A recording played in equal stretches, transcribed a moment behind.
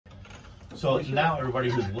So now everybody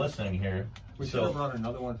who's listening here, we should have brought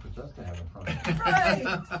another one for just to have in front of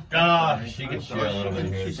us. Right. She can share a little bit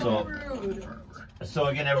here. So rude. So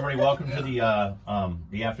again, everybody, welcome to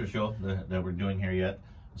the after show that we're doing here yet.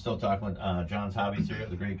 Still talking with John's Hobbies here,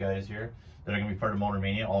 the great guys here that are going to be part of Motor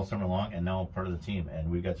Mania all summer long, and now part of the team. And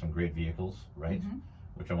we've got some great vehicles, right? Mm-hmm.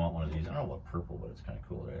 Which I want one of these. I don't know what purple, but it's kind of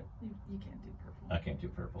cool, right? You can't do purple. I can't do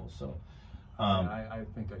purple, so. I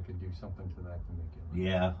think I could do something to that to make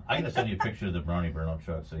it. Yeah, I'm gonna send you a picture of the Brownie Burnout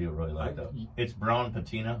truck, so you'll really like that. It's brown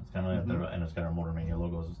patina. It's kind of like and it's got our Motor Mania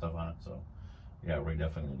logos and stuff on it. So, yeah, we're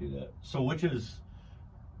definitely gonna do that. So,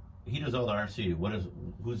 he does all the RC.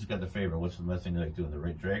 Who's got the favorite? What's the best thing you like doing? The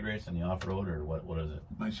drag race and the off road, or what is it?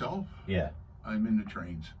 Myself? Yeah. I'm in the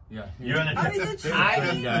trains. Yeah. You're in the trains.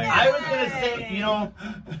 I was gonna say,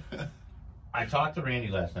 I talked to Randy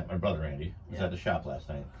last night. My brother Randy was at the shop last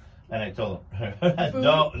night. And I told him,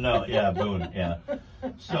 Boone, yeah.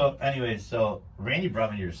 So anyways, Randy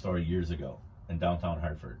brought me to your store years ago in downtown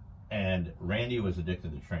Hartford. And Randy was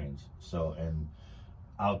addicted to trains. And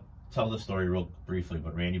I'll tell the story real briefly,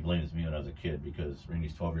 but Randy blames me when I was a kid because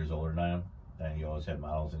Randy's 12 years older than I am. And he always had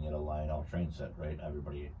models and he had a Lionel train set, right? I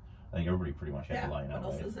think everybody pretty much had a Lionel,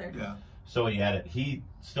 what else right? is there? Yeah. So he had it. He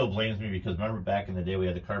still blames me because remember back in the day we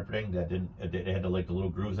had the carpeting that it had the little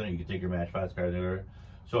grooves in it. You could take your Matchbox cars anywhere.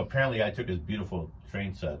 So apparently I took his beautiful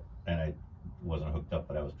train set and I wasn't hooked up,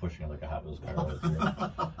 but I was pushing it like a Hot Wheels car.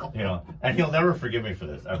 And he'll never forgive me for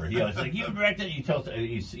this ever. He was like, you wrecked it. He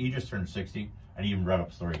just turned 60 and he even brought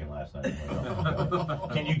up a story again last night.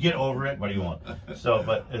 Can you get over it? What do you want?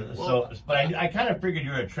 But I kind of figured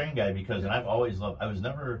you were a train guy because, and I've always loved, I was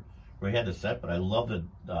never really had the set, but I love the,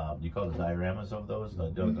 you call it the dioramas of those.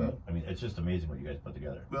 I mean, it's just amazing what you guys put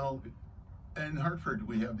together. Well, in Hartford,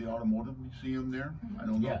 we have the Automotive Museum there. I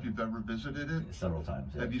don't know if you've ever visited it. Several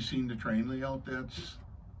times. Yeah. Have you seen the train layout?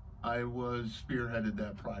 I spearheaded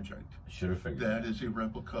that project. Should have figured that is a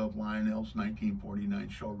replica of Lionel's 1949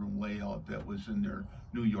 showroom layout that was in their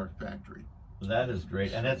New York factory. That is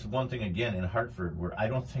great. And that's one thing, again, in Hartford, where I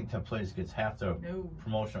don't think that place gets half the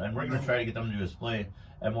promotion. And we're going to try to get them to display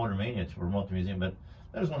at Motor Mania to promote the museum. But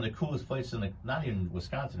that is one of the coolest places in not even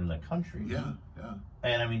Wisconsin, in the country. Yeah.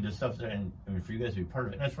 And I mean, the stuff there, and I mean, for you guys to be part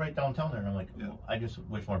of it, and it's right downtown there. And I'm like, I just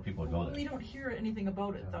wish more people would go there. We don't hear anything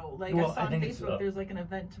about it though. Like I saw on Facebook, there's like an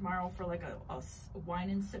event tomorrow for like a wine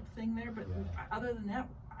and sip thing there. But other than that,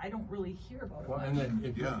 I don't really hear about it. Well, and then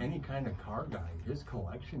if you're any kind of car guy, his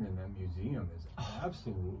collection in that museum is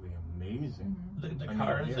absolutely amazing. The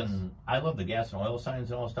cars, and I love the gas and oil signs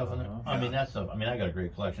and all that stuff in there. I mean, that stuff. I mean, I got a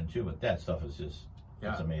great collection too, but that stuff is just.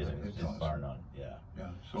 It's amazing. It's just bar none. Yeah.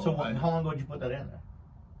 So how long ago did you put that in there?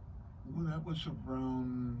 Well, that was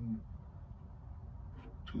around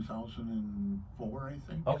 2004, I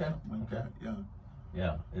think. Okay. Something like that. Yeah.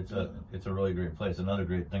 Yeah, it's a really great place. Another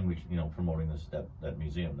great thing promoting that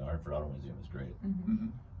museum, the Hartford Auto Museum, is great.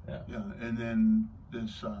 Yeah, and then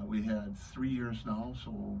this we had 3 years now,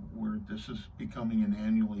 so this is becoming an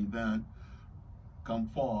annual event.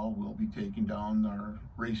 Come fall, we'll be taking down our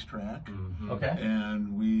racetrack. Okay.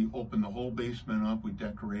 And we open the whole basement up. We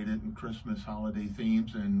decorate it in Christmas holiday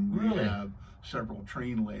themes, and we have several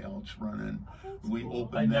train layouts running.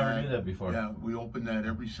 I never knew that before. Yeah, we open that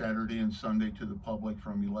every Saturday and Sunday to the public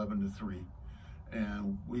from 11 to 3.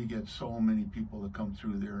 And we get so many people that come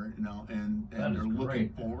through there now, and they're looking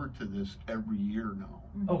forward to this every year now.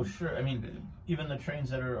 Oh, sure. I mean, even the trains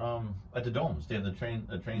that are at the domes, they have the trains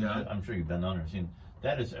that I'm sure you've been on or seen.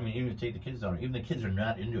 That is, I mean, even if you take the kids down, even the kids are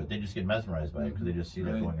not into it. They just get mesmerized by it because they just see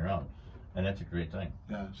that going around. And that's a great thing.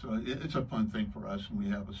 Yeah, so it's a fun thing for us, and we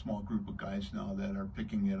have a small group of guys now that are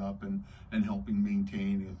picking it up and helping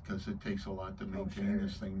maintain it, because it takes a lot to maintain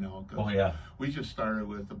this thing now. We just started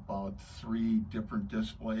with about 3 different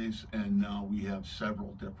displays, and now we have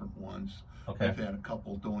several different ones. Okay. We've had a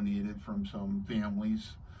couple donated from some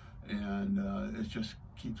families, and it just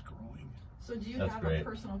keeps growing. So do you have a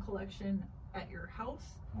personal collection at your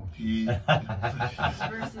house? It's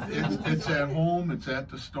at home, it's at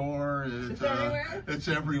the store, it's everywhere. It's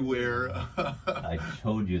everywhere. I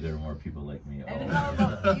told you there are more people like me. And how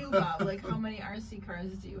about you, Bob? Like, how many RC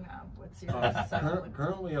cars do you have? What's your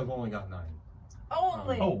currently, I've only got 9.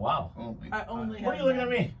 Only. Oh wow. I only. What are you looking at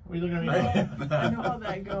me? What are you looking at me? I know how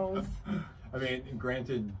that goes. I mean,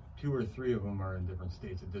 granted, 2 or 3 of them are in different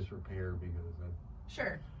states of disrepair because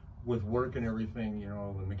with work and everything,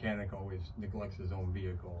 the mechanic always neglects his own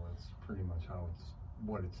vehicle. That's pretty much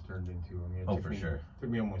what it's turned into. I mean, it took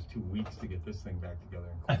me almost 2 weeks to get this thing back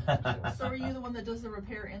together. So are you the one that does the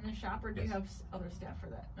repair in the shop, or do you have other staff for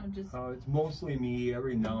that? It's mostly me.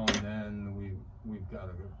 Every now and then we've got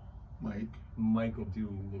Mike will do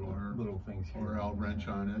little things here. Or I'll wrench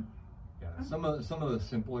on it. Yeah, some of the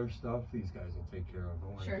simpler stuff these guys will take care of.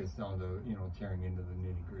 But when it gets down to tearing into the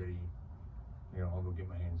nitty gritty, I'll go get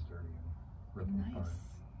my hands dirty and rip them apart.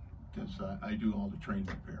 Because I do all the train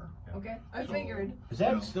repair. Yeah. Okay, I figured. Is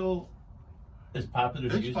that still as popular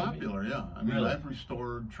as it used to be? It's popular, yeah. I mean, I've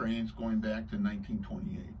restored trains going back to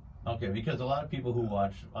 1928. Okay, because a lot of people who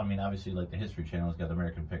watch, I mean, obviously, like the History Channel's got the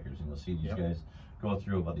American Pickers, and you'll see these guys go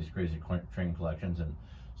through about these crazy train collections. And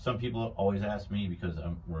some people always ask me, because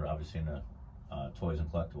we're obviously in the toys and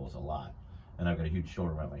collectibles a lot, and I've got a huge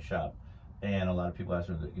showroom at my shop. And a lot of people ask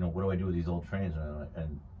me, what do I do with these old trains?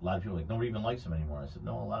 And a lot of people are like, nobody even likes them anymore. I said,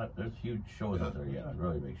 no, there's huge shows out there yet,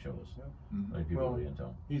 really big shows. Yeah. Like people really into.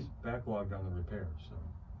 He's backlogged on the repairs, so.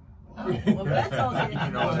 Well, that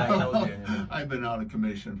tells you. I've been out of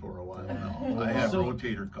commission for a while now. I have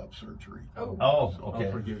rotator cuff surgery. Okay. I'll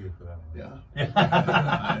forgive you for that. Yeah.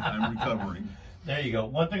 I'm recovering. There you go.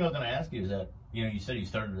 One thing I was going to ask you is that, you said you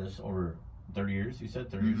started this over 30 years, you said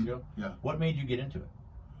 30 years ago? Yeah. What made you get into it?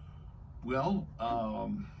 Well,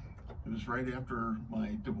 it was right after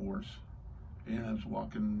my divorce, and I was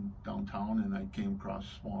walking downtown, and I came across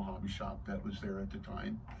a small hobby shop that was there at the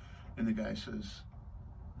time, and the guy says,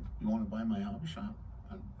 "You want to buy my hobby shop?"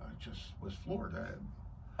 I just was floored.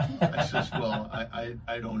 I says, "Well,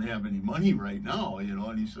 I don't have any money right now,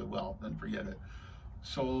 and he said, "Well, then forget it."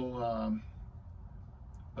 So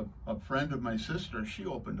a friend of my sister, she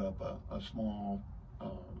opened up a small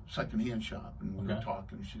secondhand shop, and we were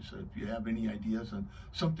talking. She said, "If you have any ideas on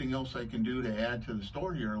something else I can do to add to the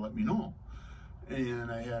store here, let me know."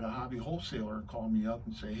 And I had a hobby wholesaler call me up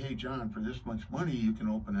and say, "Hey, John, for this much money, you can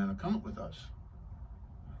open an account with us."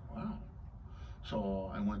 Wow.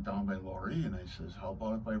 So I went down by Lori and I says, "How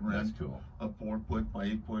about if I rent a 4-foot by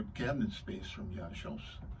 8-foot cabinet space from you on shelves?"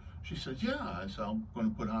 She says, "Yeah." I said, "I'm going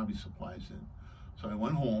to put hobby supplies in." So I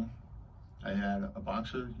went home. I had a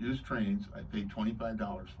box of used trains. I paid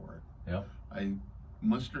 $25 for it. Yep. I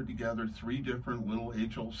mustered together 3 different little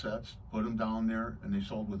HO sets, put them down there, and they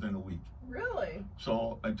sold within a week. Really?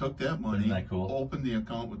 So I took that money, Isn't that cool? Opened the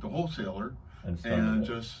account with the wholesaler,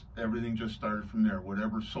 and everything just started from there.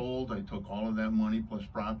 Whatever sold, I took all of that money plus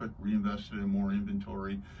profit, reinvested in more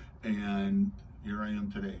inventory, and here I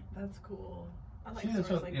am today. That's cool. I like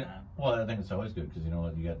stores like that. Well, I think it's always good because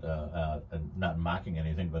you get not mocking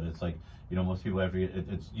anything, but it's like most people after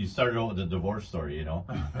you started out with a divorce story, and a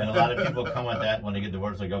lot of people come at that when they get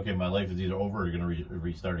divorced, like, okay, my life is either over or you're gonna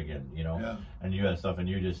restart again, Yeah. And you had stuff, and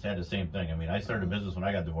you just had the same thing. I mean, I started a business when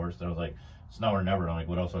I got divorced, and I was like, it's now or never. And I'm like,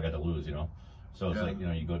 what else do I got to lose, So it's like,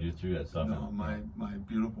 you go through that stuff. No, my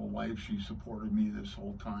beautiful wife, she supported me this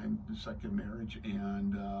whole time, the second marriage,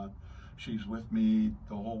 and she's with me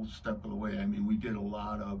the whole step of the way. I mean, we did a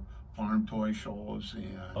lot of farm toy shows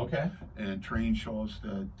and train shows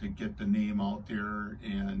to get the name out there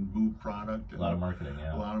and move product. And a lot of marketing,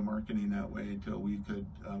 yeah. A lot of marketing that way until we could,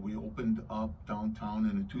 we opened up downtown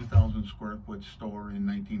in a 2,000 square foot store in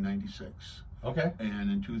 1996. Okay.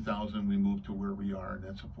 And in 2000, we moved to where we are, and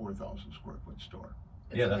that's a 4,000 square foot store.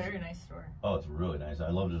 It's a very nice store. Oh, it's really nice.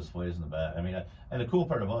 I love the displays in the back. I mean, and the cool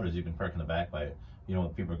part about it is you can park in the back by, when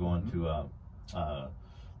people are going to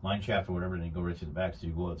mine shaft or whatever, and you go right to the back, so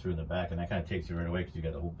you go through in the back, and that kind of takes you right away because you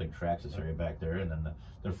got the whole big tracks area back there, and then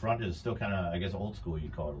the front is still kind of, I guess, old school,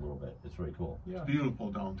 you'd call it a little bit. It's really cool. Yeah. It's beautiful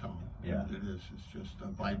downtown. Yeah. It is. It's just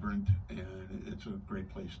vibrant, and it's a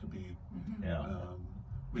great place to be. Mm-hmm. Yeah.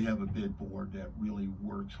 We have a bid board that really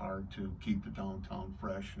works hard to keep the downtown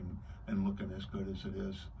fresh and looking as good as it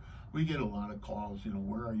is. We get a lot of calls,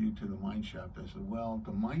 where are you to the mine shaft? I said, well,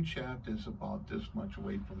 the mine shaft is about this much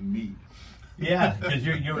away from me. Yeah, because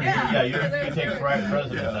you take pride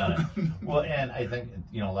precedence on it. Well, and I think,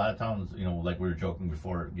 a lot of towns, like we were joking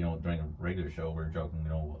before, during a regular show, we were joking,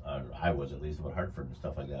 I was at least, about Hartford and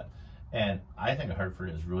stuff like that. And I think Hartford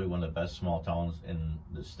is really one of the best small towns in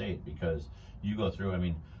the state because you go through, I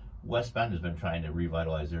mean, West Bend has been trying to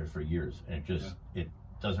revitalize theirs for years, and it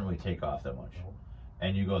doesn't really take off that much.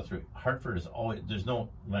 And you go through, Hartford is always, no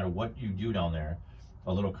matter what you do down there,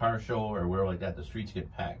 a little car show or wherever like that, the streets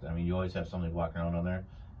get packed. I mean, you always have somebody walking around on there,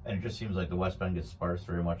 and it just seems like the West Bend gets sparse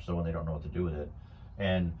very much so when they don't know what to do with it.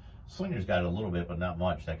 And Slinger's got a little bit, but not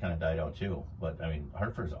much. That kind of died out too. But I mean,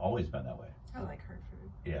 Hartford's always been that way. I like Hartford.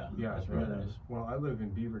 Yeah, that's really nice. Well, I live in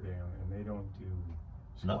Beaverdale, and they don't do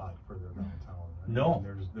squat for their downtown. No.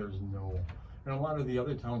 There's no, and a lot of the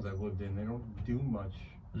other towns I've lived in, they don't do much.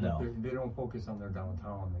 No. They don't focus on their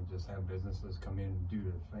downtown. They just have businesses come in and do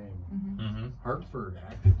their thing. Mm-hmm. Hartford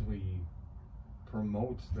actively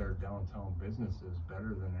promotes their downtown businesses better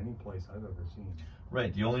than any place I've ever seen.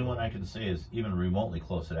 Right. The only one I can say is even remotely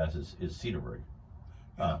close to that is Cedarburg.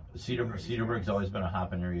 Cedarburg's always been a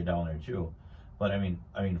hopping area down there too. But I mean,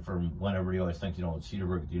 from when everybody always thinks,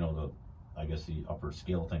 Cedarburg, I guess the upper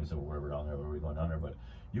scale things that were down there, where we're going down there. But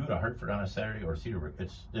you go to Hartford on a Saturday or Cedarburg,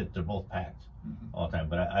 they're both packed all the time.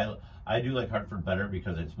 But I do like Hartford better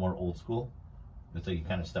because it's more old school. It's like you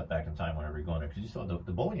kind of step back in time whenever you go in there, because you still have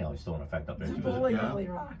the bowling alley still in effect up there too. The bowling alley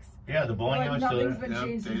rocks. Yeah, the bowling alley still there. Nothing's been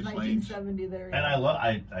changed since 1970 there. And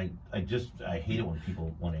I hate it when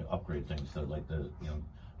people want to upgrade things to like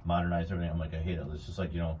modernize everything. I'm like, I hate it. It's just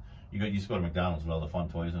like, you used to go to McDonald's with all the fun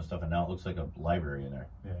toys and stuff, and now it looks like a library in there.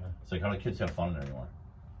 Yeah. It's like, how do kids have fun in there anymore?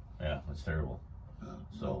 Yeah, it's terrible.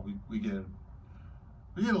 So we get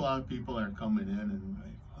a lot of people that are coming in and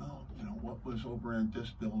like, well, what was over at this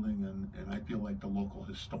building, and I feel like the local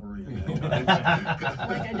historian. Like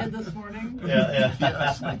I did this morning. Yeah.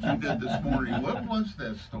 Yes, like you did this morning. What was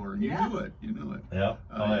that store? You knew it. Yeah.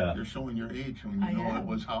 You're showing your age when you know it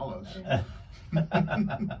was Hollis.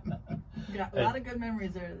 Got a lot of good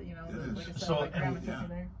memories there. Like I said, my grandma took me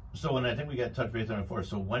there. So, and I think we got touch base on it before.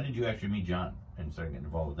 So, when did you actually meet John and start getting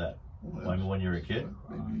involved with that? When you were a kid?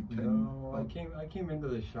 Maybe 10. No, I came into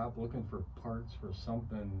the shop looking for parts for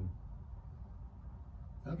something.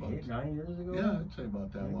 8, 9 years ago? Yeah, I'd say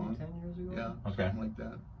about that long. 10 years ago? Yeah, okay. Something like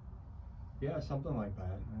that. Yeah, something like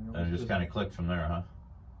that. And it just kind of clicked from there, huh?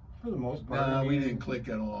 For the most part. No, we didn't click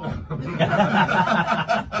at all.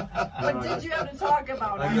 What did you have to talk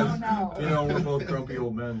about? I don't know. We're both grumpy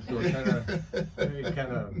old men, so it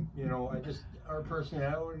kind of, our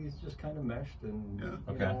personalities just kind of meshed, and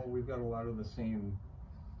we've got a lot of the same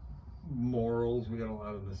morals, we got a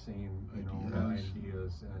lot of the same,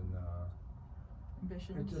 ideas, and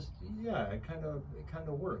ambitions. It kind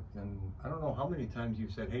of worked, and I don't know how many times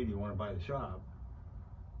you've said, "Hey, do you want to buy the shop?"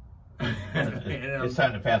 It's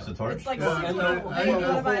time to pass the torch. It's like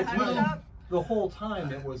the whole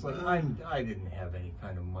time it was like I didn't have any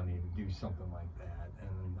kind of money to do something like that,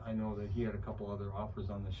 and I know that he had a couple other offers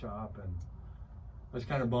on the shop, and I was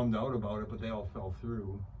kind of bummed out about it, but they all fell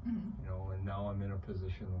through, and now I'm in a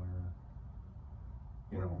position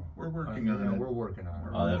where we're working on it. We're working on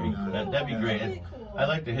it. Oh, that'd be great. Really cool. I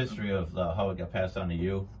like the history of how it got passed on to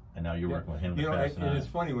you, and now you're working with him. And it's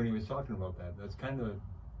funny when he was talking about that. That's kind of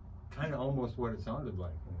almost what it sounded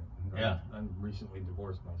like. Yeah. I'm recently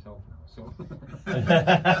divorced myself now, so.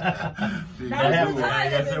 Now's the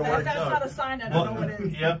time. If that's not a sign, I don't know what it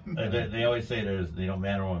is. Yep. They always say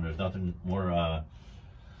man or woman, there's nothing more,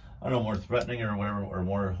 more threatening or whatever, or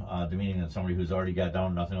more demeaning than somebody who's already got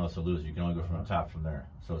down, nothing else to lose. You can only go from the top from there.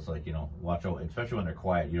 So it's like, watch out, especially when they're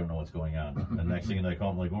quiet, you don't know what's going on. And the next thing they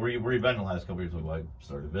come, like, where you been the last couple of years? Like, well, I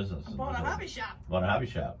started a business. Bought a hobby shop. Bought a hobby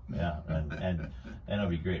shop, yeah. And it'll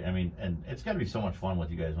be great. I mean, and it's got to be so much fun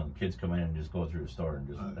with you guys when the kids come in and just go through the store and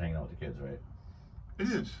just hang out with the kids, right? It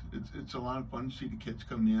is. It's a lot of fun to see the kids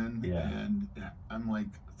come in. Yeah. And I'm like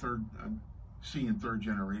I'm seeing third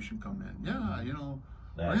generation come in. Yeah,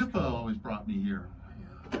 Grandpa always brought me here.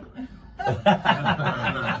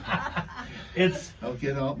 I'll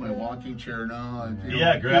get out my walking chair now.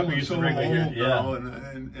 Grandpa used to bring me here. Yeah,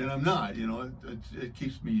 and I'm not. It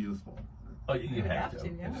keeps me youthful. Oh, you have to.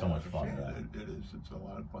 Yeah. It's so much fun. It is. It's a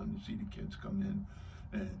lot of fun to see the kids come in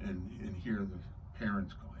and hear the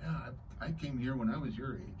parents go, "Yeah, I came here when I was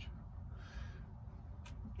your age."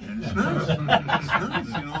 And it's nice. It's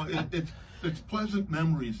nice. It's pleasant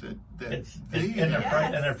memories that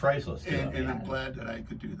they're priceless too. And I'm glad that I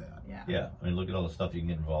could do that. Yeah. I mean, look at all the stuff you can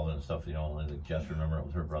get involved in and stuff. Like Jess remember it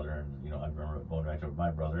with her brother, and I remember going back to my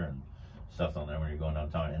brother and stuff down there when you're going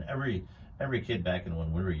downtown. And every kid back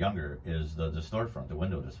when we were younger is the storefront, the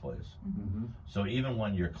window displays. Mm-hmm. So even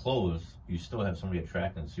when you're closed, you still have somebody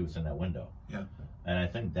attracted and see what's in that window. Yeah. And I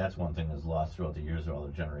think that's one thing that's lost throughout the years of all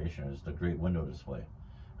the generation is the great window display.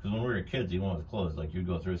 Because when we were kids, even when it was closed, like you'd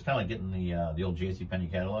go through, it's kind of like getting the old JCPenney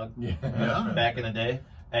catalog back in the day.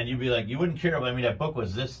 And you'd be like, you wouldn't care, but I mean, that book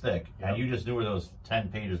was this thick, and you just knew where those 10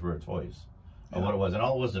 pages were of toys, or what it was. And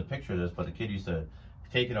all it was a picture of this, but the kid used to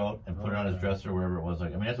take it out and put it on his dresser or wherever it was.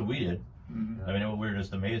 Like, I mean, that's what we did. Mm-hmm. I mean, we were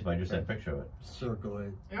just amazed by just that picture of it. Circle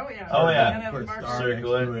it. Oh, yeah. Oh, yeah.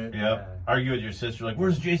 Circle it. Yep. Argue with your sister, like,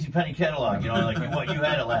 where's the JCPenney catalog? Like, you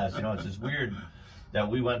had it last. It's just weird that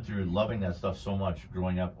we went through loving that stuff so much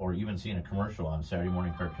growing up, or even seeing a commercial on Saturday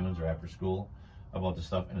morning cartoons or after school about the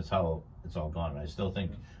stuff, and it's how it's all gone. And I still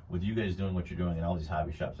think with you guys doing what you're doing and all these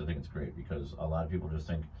hobby shops, I think it's great, because a lot of people just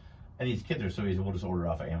think, and these kids are so easy, we'll just order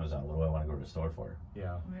off of Amazon. What do I want to go to the store for?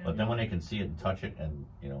 Yeah. But then when they can see it and touch it, and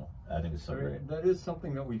I think it's so great. That is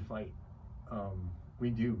something that we fight. We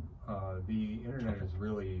do. The internet has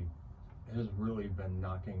really been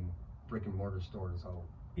knocking brick and mortar stores out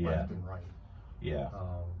left and right. Yeah.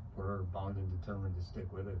 We're bound and determined to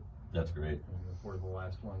stick with it. That's great. And if we're the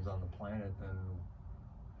last ones on the planet, then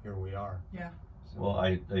here we are. Yeah. So,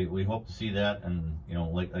 well, we hope to see that, and you know,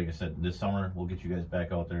 like I said, this summer we'll get you guys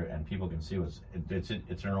back out there, and people can see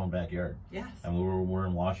it's in our own backyard. Yes. And we're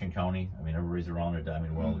in Washington County. I mean, everybody's around it. I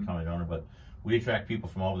mean, we're all the county owner, but we attract people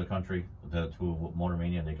from all over the country to Motor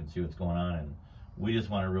Mania. They can see what's going on, and we just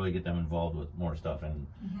want to really get them involved with more stuff. And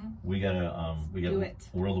we got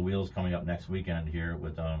World of Wheels coming up next weekend here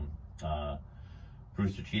with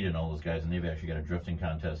Brewster Cheetah and all those guys, and they've actually got a drifting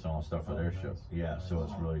contest and all stuff for their show. Yeah, so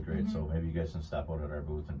it's really great. So maybe you guys can stop out at our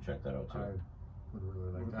booth and check that out too. I would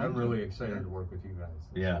really like that. I'm really excited to work with you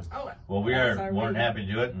guys. Well, we are more than happy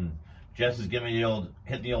to do it, and Jess is giving me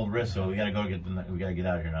the old wrist, so we gotta go we gotta get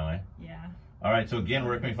out of here now, eh? Yeah. All right. So again,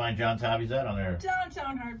 where can we find John's Hobbies at on there?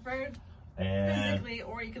 Downtown Hartford. And physically,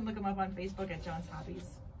 or you can look him up on Facebook at John's Hobbies.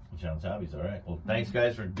 John's Hobbies, all right. Well, thanks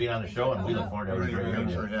guys for being on the show, and we look forward to having a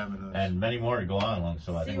great for having us. And many more to go on.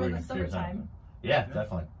 So I think we're going to clear time. Yeah,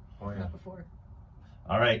 definitely. Oh yeah. Not before.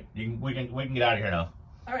 All right, we can get out of here now.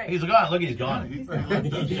 All right. He's gone. Look, he's gone. He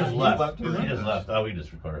just left. He just left. Oh, we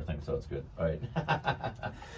just record our thing, so it's good. All right.